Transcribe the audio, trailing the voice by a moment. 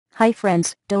Hi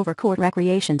friends, DOVERCOURT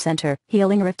Recreation Center,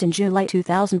 Healing Rift. In July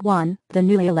 2001, the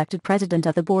newly elected president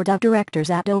of the board of directors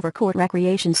at DOVERCOURT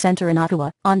Recreation Center in Ottawa,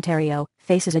 Ontario,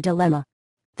 faces a dilemma.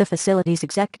 The facility's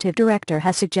executive director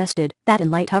has suggested that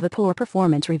in light of a poor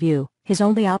performance review, his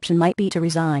only option might be to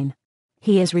resign.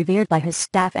 He is revered by his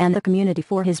staff and the community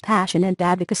for his passion and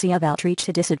advocacy of outreach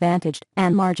to disadvantaged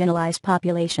and marginalized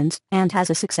populations, and has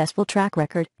a successful track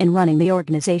record in running the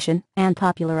organization and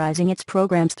popularizing its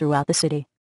programs throughout the city.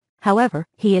 However,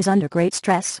 he is under great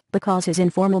stress because his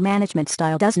informal management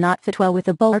style does not fit well with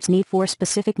the board's need for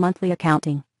specific monthly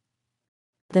accounting.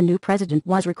 The new president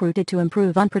was recruited to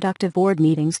improve unproductive board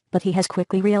meetings, but he has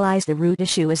quickly realized the root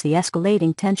issue is the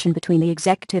escalating tension between the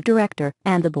executive director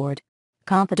and the board.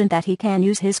 Confident that he can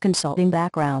use his consulting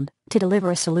background to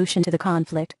deliver a solution to the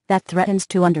conflict that threatens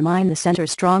to undermine the center's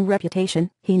strong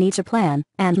reputation, he needs a plan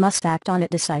and must act on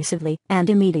it decisively and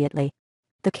immediately.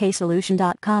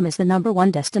 TheCaseSolution.com is the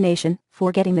 #1 destination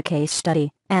for getting the case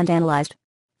study and analyzed.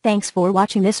 Thanks for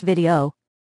watching this video.